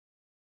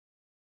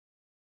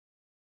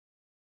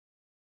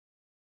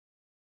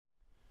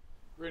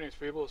Greetings,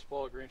 people. It's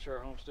Paul at Greenshire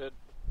Homestead.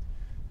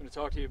 I'm going to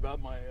talk to you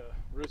about my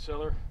root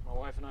cellar. My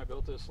wife and I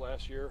built this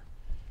last year,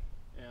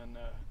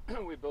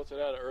 and we built it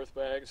out of earth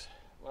bags.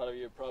 A lot of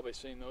you have probably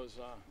seen those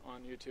on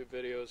YouTube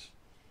videos.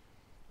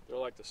 They're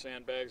like the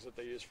sandbags that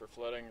they use for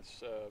flooding.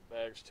 It's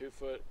bags 2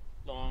 foot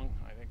long,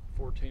 I think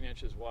 14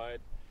 inches wide.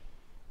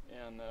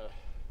 And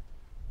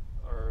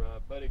our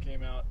buddy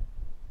came out,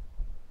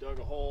 dug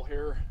a hole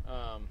here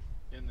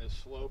in this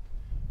slope,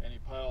 and he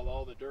piled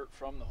all the dirt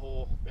from the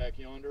hole back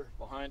yonder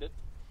behind it.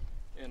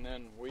 And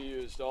then we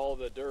used all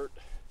the dirt,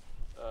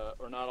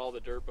 or not all the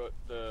dirt, but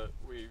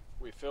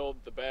we filled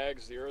the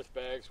bags, the earth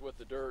bags, with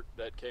the dirt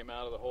that came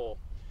out of the hole.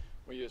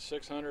 We used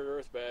 600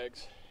 earth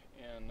bags,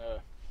 and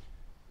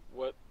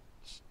what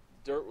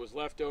dirt was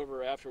left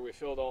over after we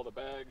filled all the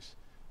bags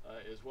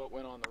is what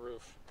went on the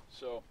roof.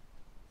 So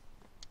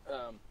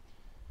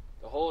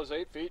the hole is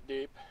 8 feet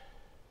deep,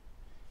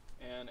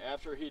 and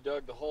after he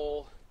dug the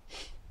hole,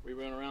 we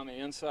went around the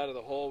inside of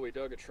the hole, we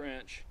dug a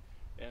trench,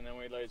 and then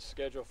we laid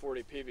Schedule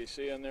 40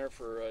 PVC in there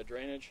for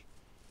drainage.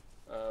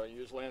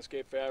 Used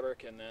landscape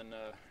fabric and then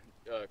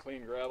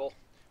clean gravel.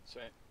 So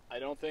I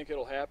don't think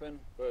it'll happen,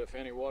 but if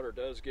any water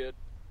does get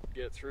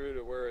through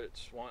to where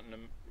it's wanting to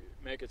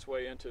make its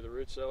way into the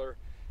root cellar,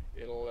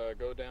 it'll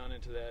go down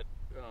into that,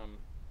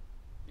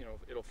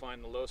 it'll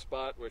find the low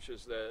spot, which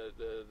is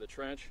the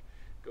trench,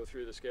 go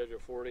through the Schedule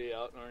 40,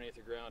 out underneath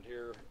the ground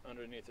here,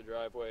 underneath the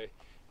driveway,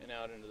 and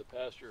out into the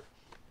pasture.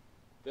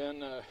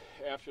 Then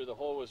after the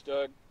hole was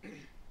dug,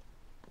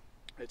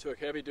 I took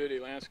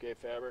heavy-duty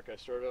landscape fabric. I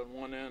started on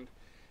one end,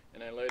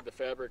 and I laid the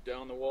fabric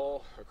down the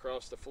wall,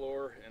 across the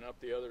floor, and up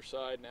the other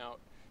side and out.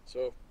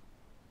 So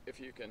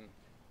if you can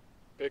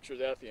picture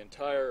that, the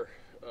entire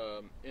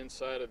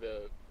inside of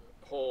the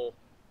hole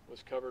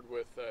was covered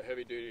with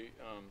heavy-duty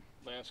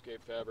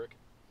landscape fabric.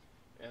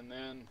 And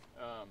then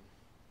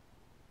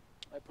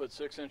I put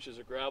 6 inches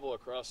of gravel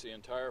across the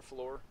entire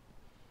floor.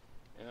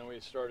 And then we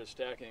started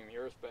stacking the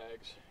earth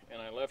bags,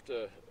 and I left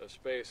a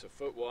space 1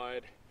 foot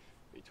wide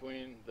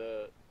between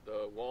the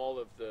wall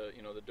of the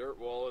dirt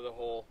wall of the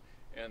hole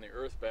and the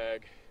earth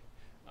bag.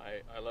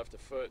 I left 1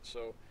 foot,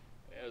 so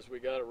as we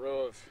got a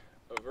row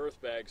of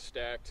earth bags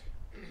stacked,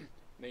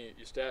 you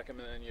stack them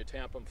and then you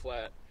tamp them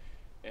flat,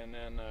 and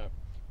then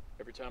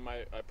every time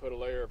I put a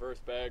layer of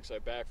earth bags, I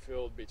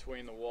backfilled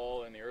between the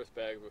wall and the earth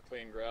bag with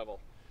clean gravel.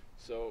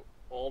 So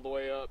all the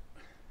way up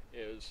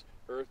is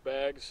earth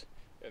bags,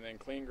 and then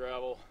clean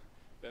gravel,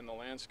 then the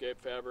landscape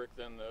fabric,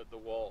 then the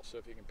wall. So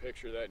if you can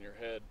picture that in your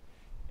head,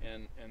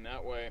 and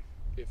that way,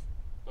 if,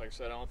 like I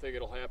said, I don't think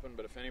it'll happen,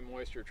 but if any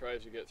moisture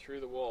tries to get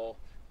through the wall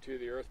to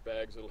the earth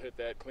bags, it'll hit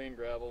that clean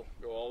gravel,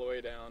 go all the way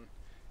down,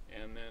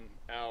 and then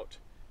out.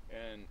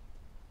 And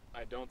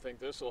I don't think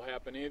this will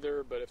happen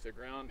either, but if the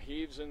ground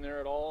heaves in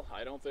there at all,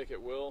 I don't think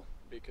it will,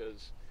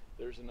 because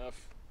there's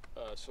enough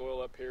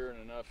soil up here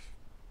and enough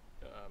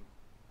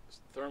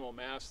thermal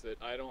mass that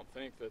I don't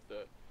think that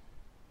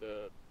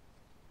the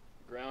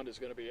ground is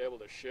going to be able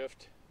to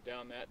shift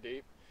down that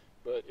deep.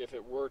 But if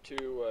it were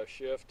to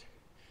shift,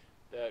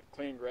 that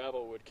clean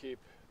gravel would keep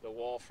the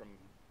wall from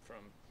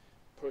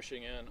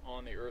pushing in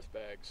on the earth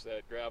bags.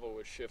 That gravel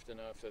would shift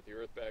enough that the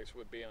earth bags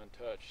would be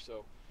untouched.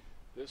 So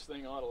this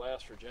thing ought to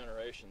last for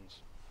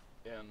generations.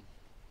 And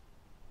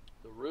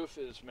the roof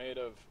is made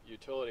of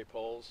utility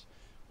poles.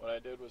 What I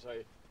did was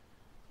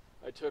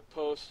I took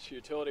posts,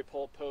 utility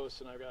pole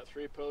posts, and I've got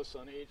 3 posts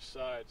on each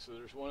side. So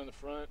there's one in the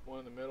front, one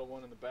in the middle,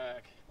 one in the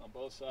back on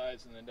both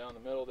sides, and then down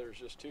the middle there's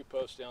just 2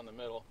 posts down the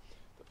middle.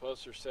 The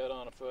posts are set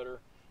on a footer,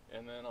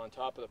 and then on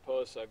top of the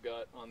posts I've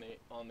got on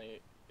the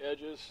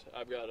edges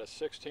I've got a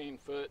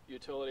 16-foot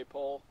utility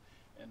pole,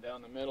 and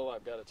down the middle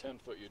I've got a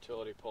 10-foot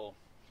utility pole.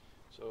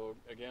 So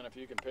again, if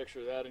you can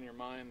picture that in your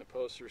mind, the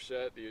posts are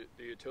set, the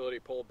utility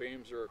pole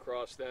beams are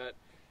across that,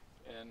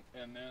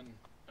 and then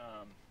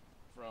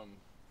from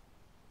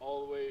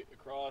all the way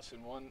across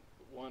in one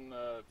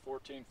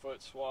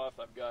 14-foot swath,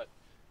 I've got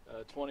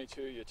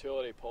 22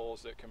 utility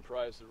poles that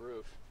comprise the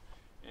roof.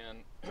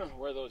 And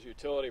where those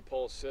utility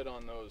poles sit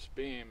on those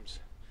beams,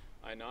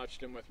 I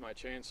notched them with my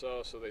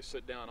chainsaw so they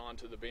sit down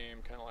onto the beam,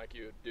 kind of like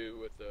you would do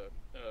with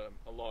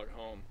a log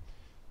home.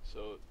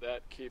 So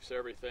that keeps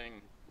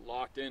everything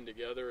locked in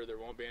together. There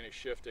won't be any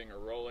shifting or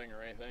rolling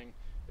or anything.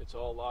 It's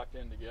all locked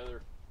in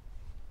together.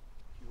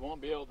 You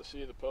won't be able to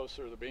see the posts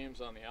or the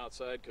beams on the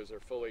outside because they're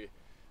fully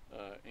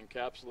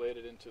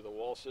encapsulated into the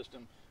wall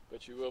system,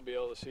 but you will be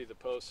able to see the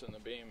posts and the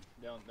beam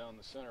down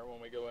the center.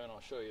 When we go in,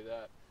 I'll show you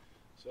that.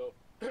 So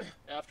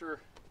after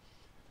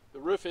the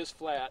roof is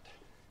flat,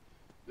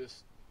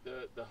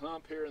 the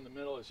hump here in the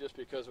middle is just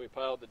because we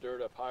piled the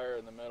dirt up higher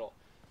in the middle.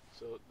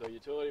 So the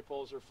utility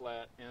poles are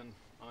flat, and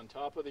on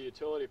top of the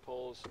utility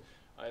poles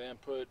I then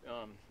put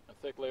a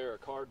thick layer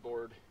of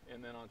cardboard,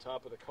 and then on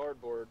top of the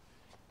cardboard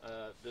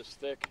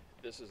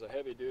this is a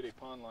heavy-duty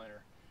pond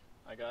liner.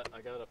 I got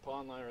a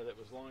pond liner that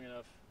was long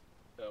enough,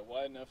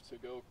 wide enough to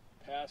go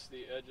past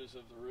the edges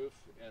of the roof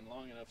and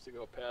long enough to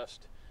go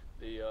past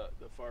the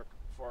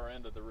far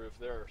end of the roof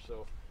there.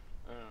 So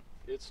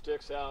it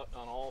sticks out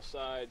on all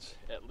sides,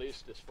 at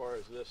least as far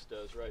as this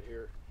does right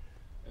here.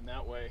 and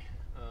that way,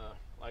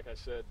 like I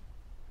said,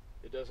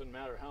 it doesn't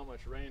matter how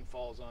much rain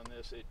falls on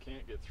this, it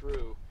can't get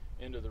through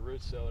into the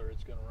root cellar.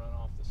 It's going to run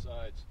off the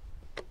sides.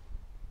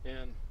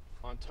 And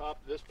on top,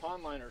 this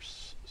pond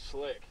liner's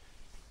slick,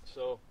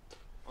 so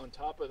on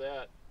top of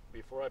that,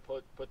 before I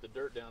put the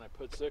dirt down, I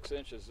put 6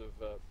 inches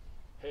of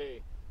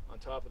hay on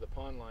top of the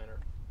pond liner.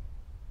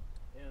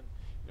 And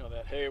you know,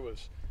 that hay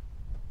was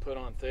put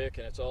on thick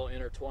and it's all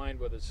intertwined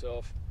with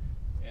itself.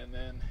 And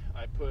then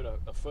I put a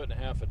 1.5 foot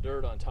of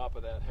dirt on top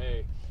of that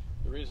hay.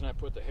 The reason I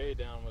put the hay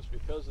down was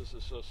because this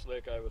is so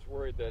slick. I was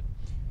worried that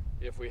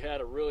if we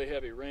had a really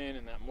heavy rain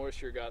and that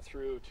moisture got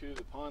through to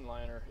the pond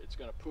liner, it's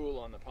going to pool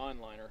on the pond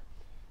liner.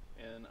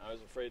 And I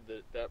was afraid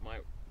that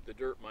the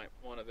dirt might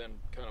want to then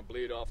kind of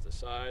bleed off the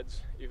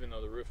sides. Even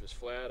though the roof is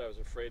flat, I was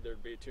afraid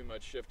there'd be too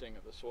much shifting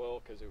of the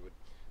soil because it would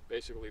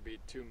basically be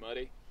too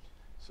muddy.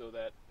 So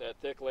that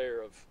thick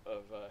layer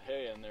of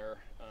hay in there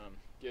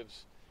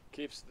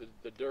keeps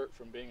the dirt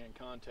from being in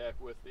contact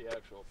with the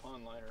actual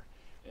pond liner,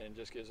 and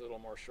just gives it a little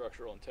more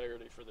structural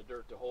integrity for the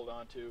dirt to hold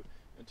on to,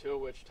 until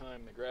which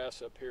time the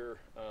grass up here,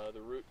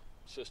 the root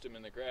system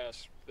in the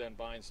grass then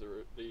binds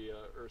the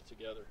earth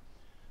together.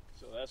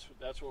 So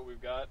that's what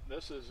we've got.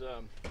 This is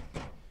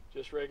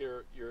just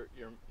regular your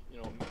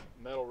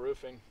metal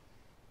roofing.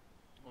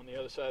 On the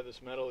other side of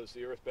this metal is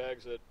the earth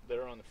bags that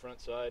are on the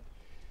front side,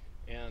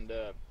 and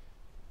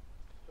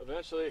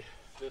eventually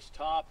this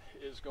top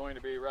is going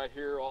to be right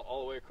here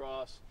all the way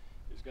across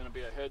is going to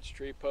be a hedge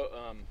tree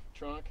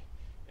trunk,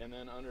 and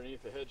then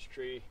underneath the hedge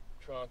tree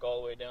trunk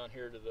all the way down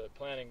here to the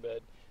planting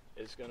bed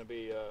is going to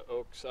be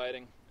oak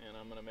siding, and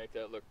I'm going to make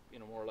that look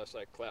more or less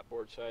like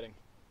clapboard siding.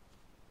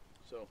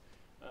 So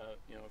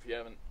if you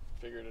haven't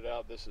figured it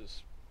out, this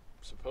is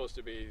supposed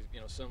to be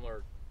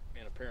similar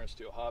in appearance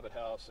to a hobbit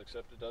house,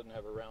 except it doesn't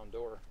have a round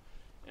door.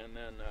 And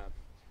then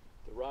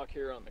the rock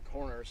here on the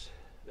corners,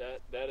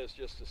 that is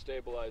just to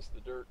stabilize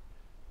the dirt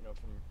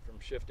from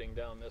shifting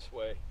down this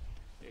way.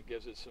 It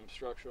gives it some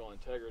structural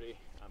integrity.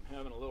 I'm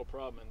having a little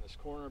problem in this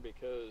corner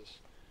because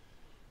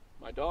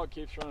my dog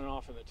keeps running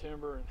off in the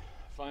timber and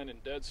finding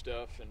dead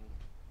stuff and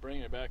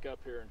bringing it back up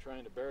here and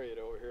trying to bury it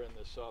over here in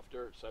this soft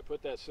dirt. So I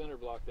put that cinder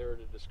block there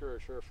to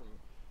discourage her from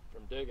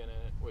digging in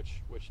it,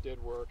 which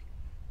did work.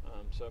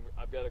 So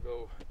I've got to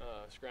go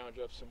scrounge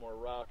up some more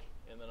rock,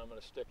 and then I'm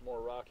going to stick more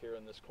rock here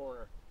in this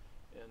corner,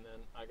 and then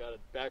I got to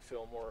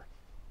backfill more,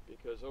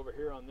 because over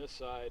here on this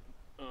side,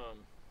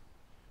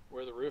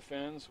 where the roof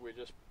ends,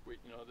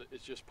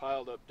 it's just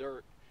piled up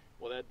dirt.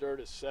 Well, that dirt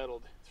is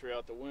settled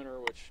throughout the winter,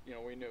 which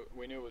we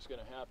knew was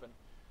going to happen.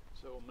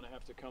 So I'm going to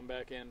have to come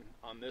back in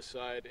on this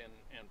side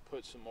and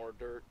put some more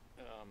dirt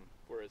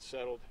where it's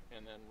settled,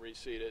 and then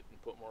reseed it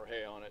and put more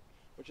hay on it,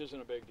 which isn't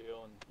a big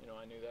deal, and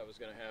I knew that was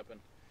going to happen.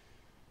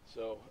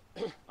 So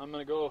I'm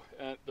going to go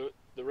at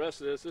the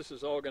rest of this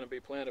is all going to be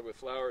planted with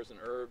flowers and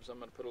herbs. I'm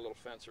going to put a little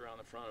fence around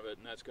the front of it,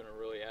 and that's going to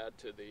really add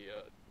to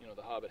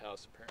the hobbit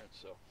house appearance.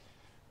 So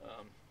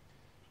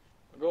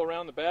I'll go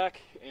around the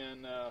back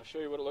and show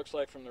you what it looks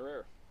like from the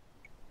rear.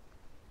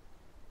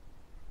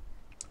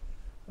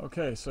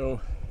 Okay, so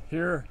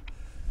here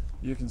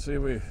you can see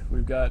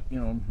we've got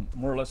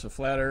more or less a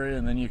flat area,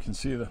 and then you can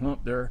see the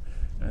hump there,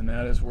 and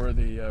that is where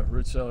the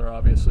root cellar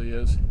obviously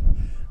is.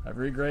 I've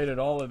regraded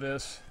all of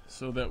this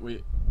so that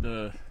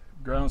the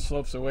ground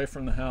slopes away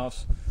from the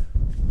house,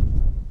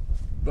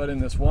 but in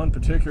this one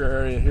particular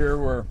area here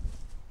where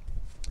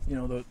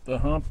the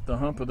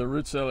hump of the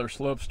root cellar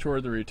slopes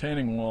toward the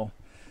retaining wall,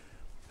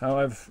 how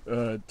I've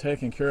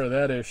taken care of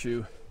that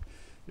issue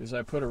is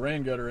I put a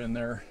rain gutter in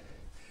there,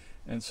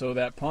 and so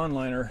that pond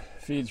liner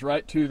feeds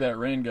right to that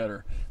rain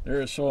gutter.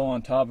 There is soil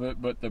on top of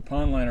it, but the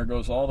pond liner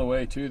goes all the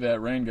way to that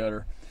rain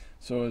gutter.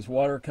 So as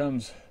water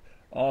comes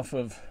off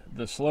of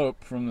the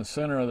slope from the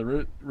center of the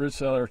root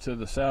cellar to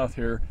the south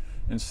here,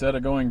 instead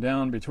of going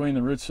down between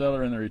the root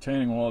cellar and the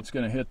retaining wall, it's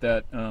going to hit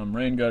that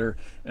rain gutter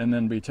and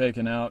then be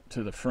taken out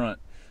to the front.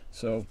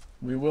 So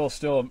we will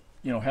still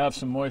have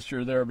some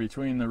moisture there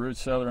between the root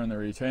cellar and the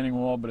retaining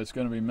wall, but it's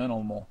going to be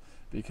minimal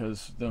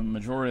because the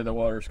majority of the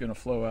water is going to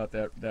flow out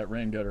that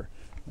rain gutter.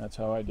 That's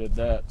how I did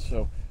that.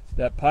 So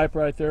that pipe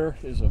right there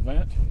is a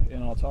vent,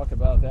 and I'll talk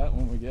about that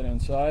when we get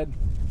inside.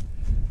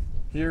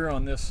 Here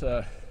on this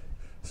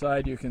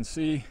side you can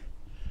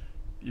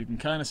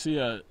kind of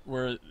see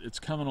where it's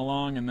coming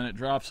along and then it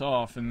drops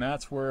off, and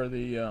that's where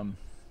the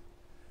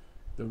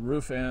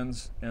roof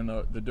ends and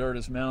the dirt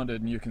is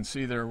mounded, and you can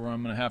see there where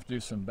I'm going to have to do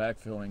some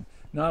backfilling.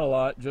 Not a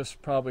lot,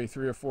 just probably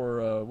 3 or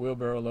 4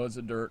 wheelbarrow loads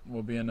of dirt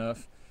will be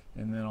enough,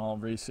 and then I'll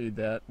reseed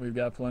that. We've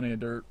got plenty of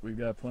dirt, we've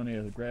got plenty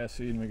of grass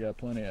seed, and we've got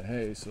plenty of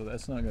hay, so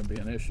that's not going to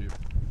be an issue.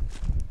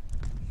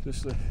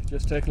 Just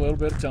take a little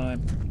bit of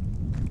time.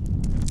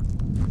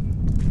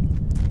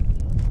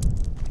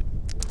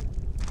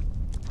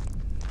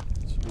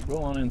 So we'll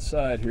go on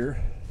inside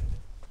here.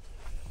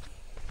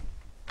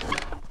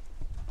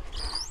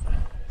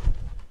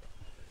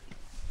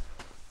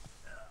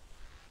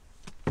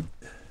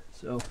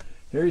 So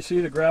here you see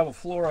the gravel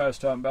floor I was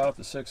talking about,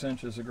 the 6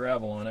 inches of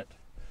gravel on it.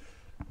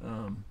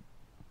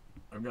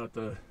 I've got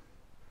the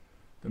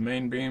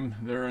main beam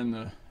there in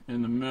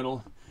in the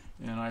middle,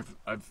 and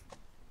I've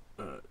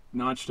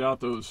notched out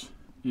those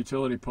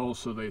utility poles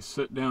so they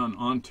sit down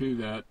onto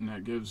that, and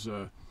that gives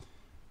you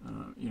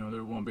know,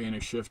 there won't be any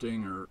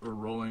shifting or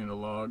rolling of the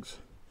logs.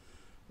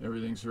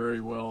 Everything's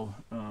very well,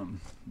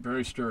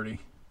 very sturdy,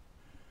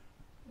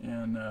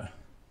 and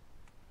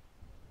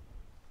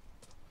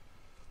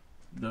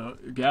the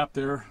gap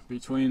there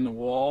between the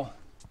wall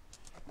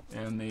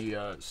and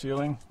the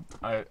ceiling,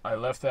 I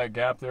left that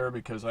gap there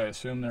because I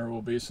assume there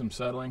will be some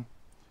settling.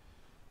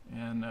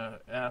 And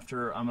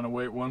after, I'm going to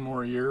wait 1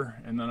 more year,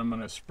 and then I'm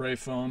going to spray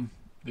foam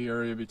the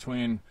area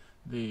between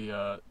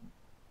the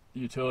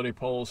utility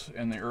poles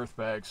and the earth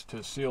bags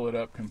to seal it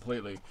up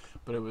completely.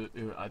 But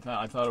I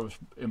thought it was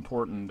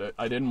important that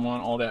I didn't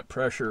want all that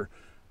pressure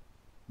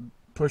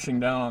pushing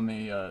down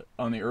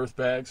on the earth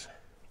bags.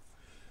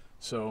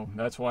 So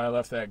that's why I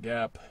left that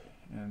gap,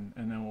 and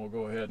then we'll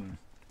go ahead and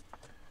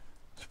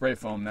spray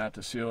foam that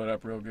to seal it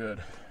up real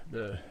good.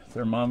 The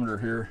thermometer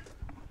here,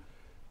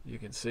 you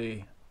can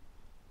see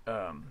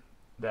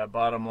that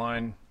bottom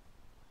line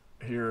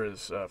here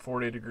is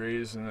 40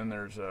 degrees, and then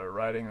there's a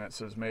writing that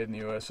says made in the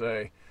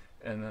USA,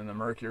 and then the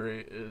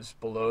mercury is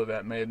below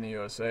that made in the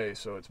USA,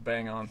 so it's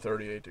bang on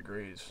 38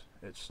 degrees.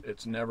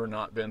 It's never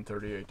not been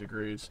 38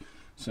 degrees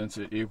since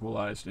it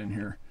equalized in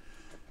here.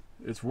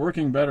 It's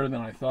working better than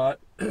I thought.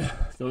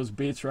 Those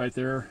beets right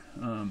there,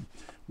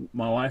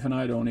 my wife and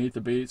I don't eat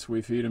the beets.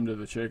 We feed them to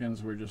the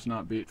chickens. We're just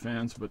not beet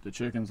fans, but the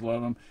chickens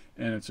love them,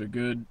 and it's a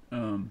good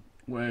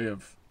way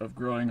of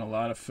growing a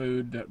lot of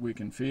food that we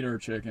can feed our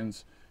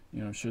chickens,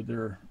 you know, should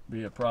there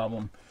be a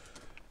problem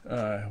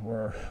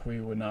where we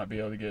would not be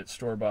able to get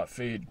store-bought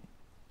feed.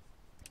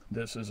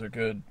 This is a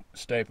good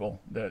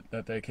staple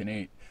that they can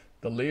eat.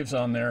 The leaves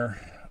on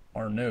there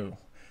are new,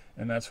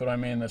 and that's what I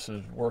mean. This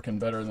is working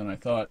better than I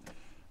thought.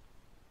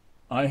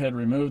 I had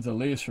removed the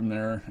leaves from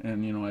there,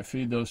 and you know, I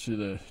feed those to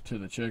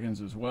the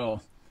chickens as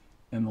well,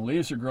 and the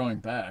leaves are growing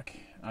back.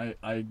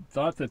 I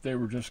thought that they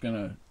were just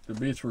gonna, the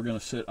beets were gonna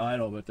sit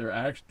idle, but they're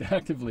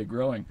actively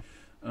growing.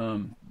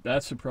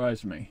 That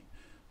surprised me.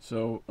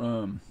 So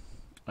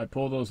I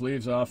pulled those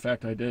leaves off. In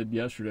fact, I did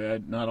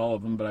yesterday. Not all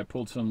of them, but I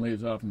pulled some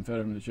leaves off and fed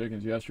them to the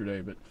chickens yesterday.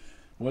 But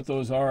what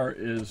those are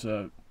is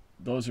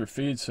those are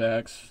feed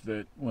sacks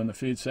that when the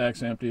feed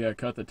sack's empty, I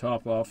cut the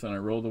top off, then I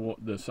roll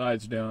the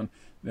sides down,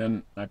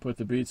 then I put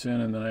the beets in,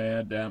 and then I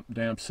add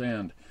damp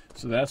sand.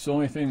 So that's the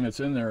only thing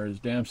that's in there is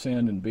damp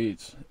sand and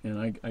beets.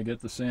 And I get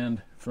the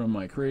sand from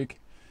my creek,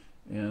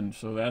 and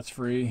so that's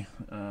free.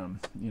 You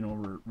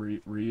know, we're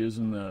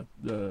reusing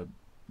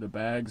the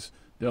bags.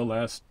 They'll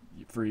last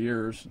for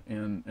years,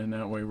 and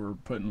that way we're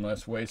putting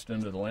less waste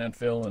into the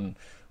landfill, and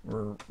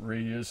we're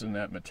reusing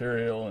that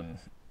material, and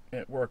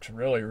it works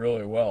really,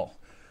 really well.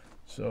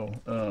 So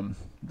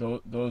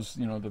those,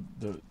 you know,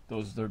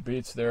 those are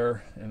beets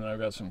there, and then I've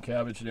got some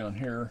cabbage down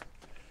here,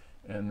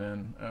 and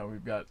then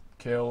we've got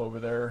kale over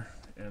there,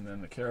 and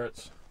then the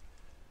carrots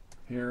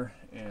here,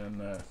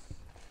 and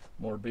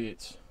more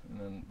beets, and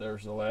then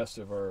there's the last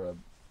of our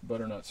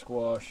butternut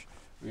squash.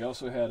 We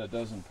also had a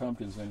dozen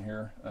pumpkins in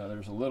here.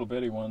 There's a little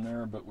bitty one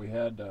there, but we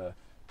had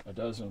a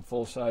dozen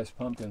full-size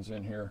pumpkins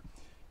in here,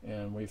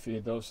 and we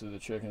feed those to the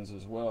chickens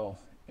as well.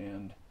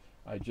 And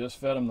I just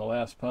fed them the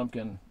last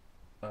pumpkin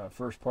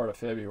first part of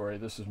February.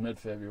 This is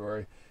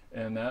mid-February,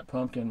 and that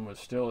pumpkin was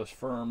still as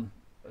firm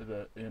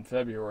in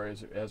February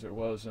as it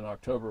was in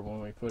October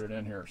when we put it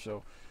in here.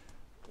 So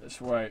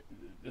that's why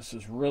this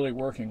is really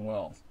working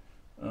well.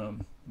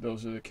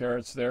 Those are the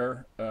carrots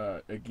there.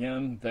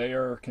 Again, they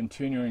are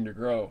continuing to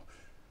grow.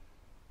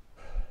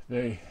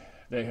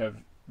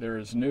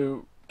 There's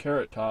new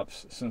carrot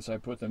tops since I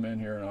put them in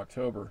here in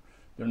October.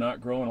 They're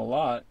not growing a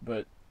lot,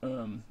 but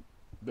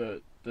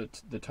the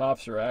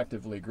tops are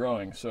actively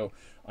growing. So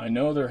I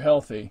know they're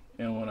healthy,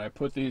 and when I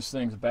put these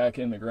things back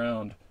in the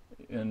ground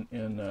in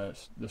the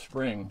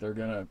spring,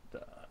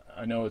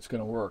 I know it's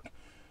gonna work.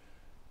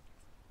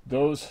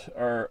 Those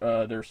are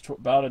there's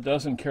about a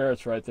dozen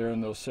carrots right there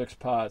in those 6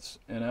 pots,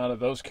 and out of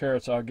those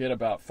carrots I'll get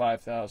about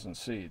 5,000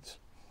 seeds.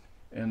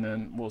 And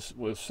then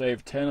we'll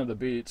save 10 of the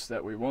beets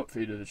that we won't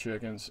feed to the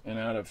chickens, and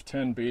out of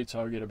 10 beets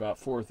I'll get about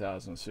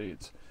 4,000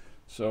 seeds.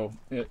 So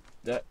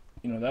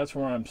that's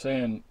where I'm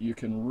saying you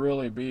can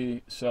really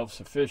be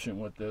self-sufficient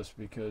with this,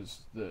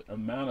 because the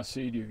amount of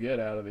seed you get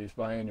out of these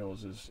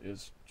biennials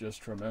is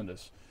just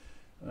tremendous.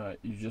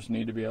 You just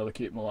need to be able to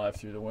keep them alive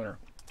through the winter.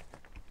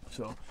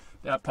 So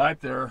that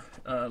pipe there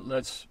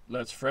lets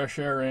fresh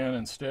air in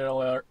and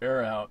stale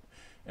air out.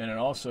 And it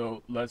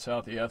also lets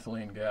out the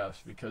ethylene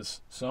gas,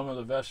 because some of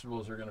the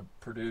vegetables are going to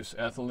produce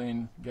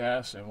ethylene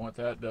gas, and what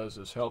that does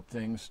is help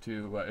things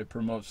to, it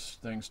promotes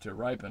things to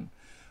ripen.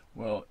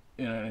 Well,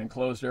 in an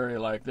enclosed area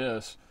like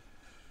this,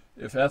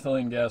 if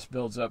ethylene gas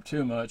builds up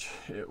too much,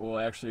 it will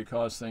actually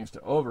cause things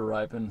to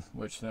over-ripen,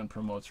 which then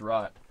promotes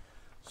rot.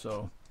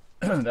 So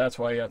that's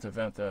why you have to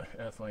vent the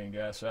ethylene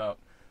gas out.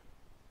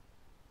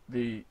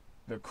 The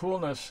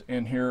coolness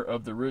in here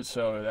of the root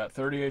cellar, that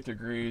 38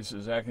 degrees,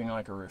 is acting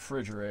like a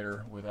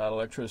refrigerator without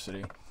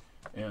electricity,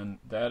 and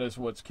that is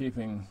what's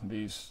keeping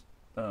these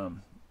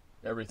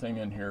everything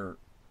in here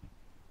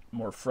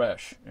more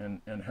fresh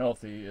and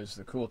healthy is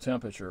the cool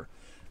temperature.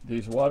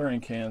 These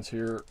watering cans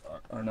here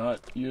are not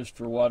used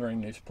for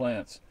watering these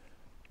plants.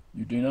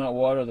 You do not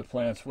water the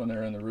plants when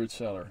they're in the root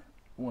cellar.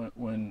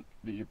 When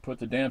you put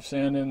the damp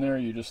sand in there,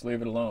 you just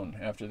leave it alone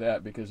after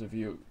that, because if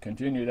you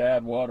continue to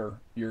add water,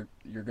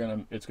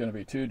 it's gonna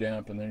be too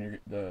damp, and then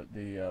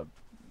the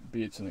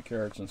beets and the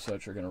carrots and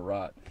such are gonna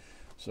rot.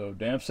 So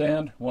damp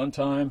sand, one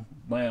time,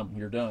 bam,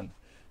 you're done.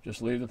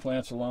 Just leave the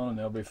plants alone and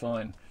they'll be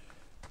fine.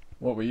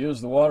 What we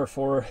use the water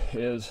for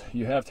is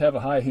you have to have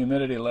a high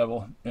humidity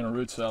level in a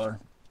root cellar,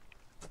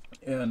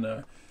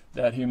 and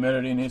that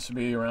humidity needs to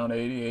be around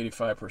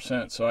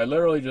 80–85%. So I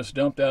literally just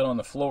dump that on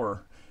the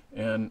floor,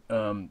 and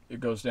it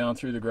goes down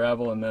through the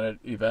gravel, and then it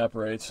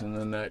evaporates, and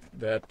then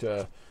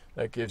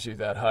that gives you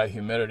that high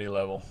humidity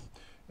level.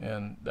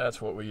 And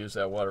that's what we use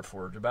that water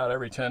for. About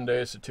every 10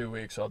 days to 2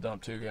 weeks, I'll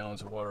dump 2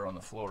 gallons of water on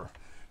the floor.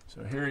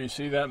 So here you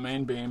see that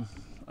main beam.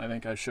 I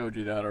think I showed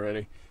you that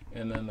already.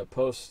 And then the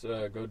posts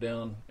go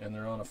down, and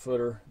they're on a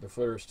footer. The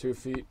footer is 2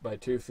 feet by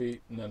 2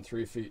 feet, and then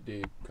 3 feet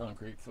deep,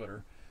 concrete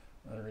footer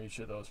under each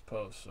of those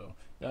posts. So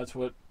that's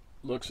what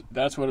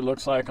it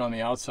looks like on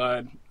the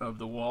outside of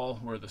the wall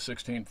where the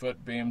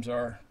 16-foot beams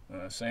are.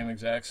 Same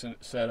exact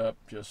setup,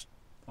 just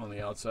on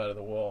the outside of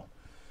the wall.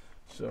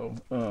 So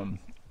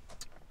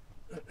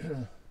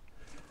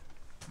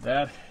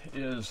that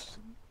is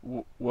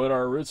what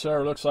our root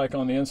cellar looks like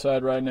on the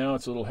inside right now.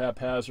 It's a little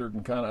haphazard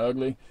and kind of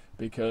ugly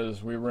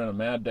because we were in a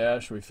mad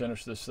dash. We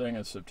finished this thing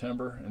in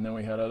September, and then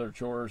we had other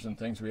chores and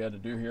things we had to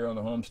do here on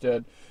the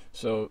homestead.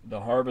 So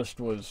the harvest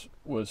was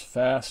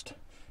fast,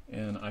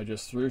 and I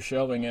just threw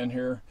shelving in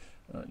here.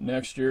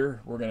 Next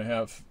year we're going to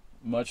have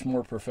much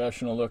more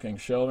professional looking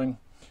shelving,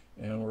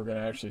 and we're going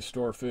to actually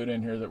store food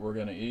in here that we're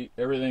going to eat.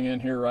 Everything in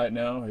here right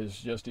now is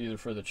just either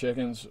for the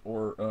chickens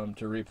or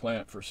to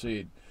replant for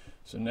seed.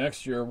 So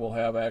next year we'll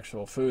have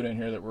actual food in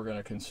here that we're going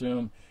to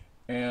consume,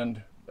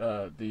 and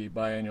the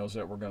biennials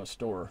that we're going to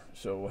store.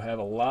 So we'll have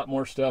a lot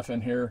more stuff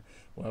in here.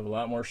 We'll have a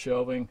lot more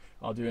shelving.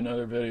 I'll do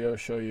another video,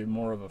 show you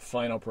more of a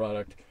final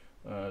product.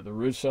 The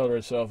root cellar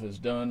itself is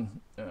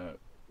done,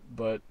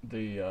 but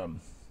the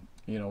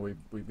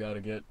we've got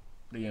to get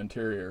the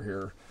interior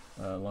here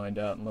lined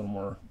out and a little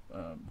more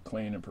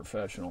clean and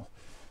professional.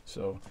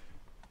 So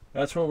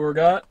that's what we've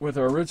got with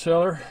our root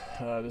cellar.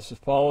 This is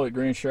Paul at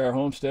Greenshire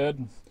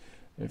Homestead.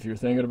 If you're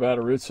thinking about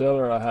a root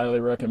cellar, I highly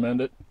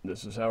recommend it.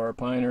 This is how our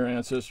pioneer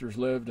ancestors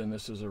lived, and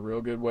this is a real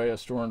good way of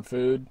storing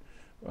food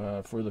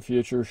for the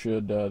future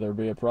should there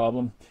be a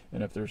problem.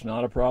 And if there's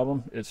not a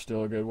problem, it's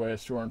still a good way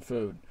of storing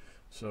food.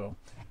 So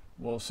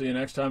we'll see you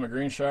next time at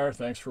Greenshire.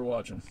 Thanks for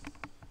watching.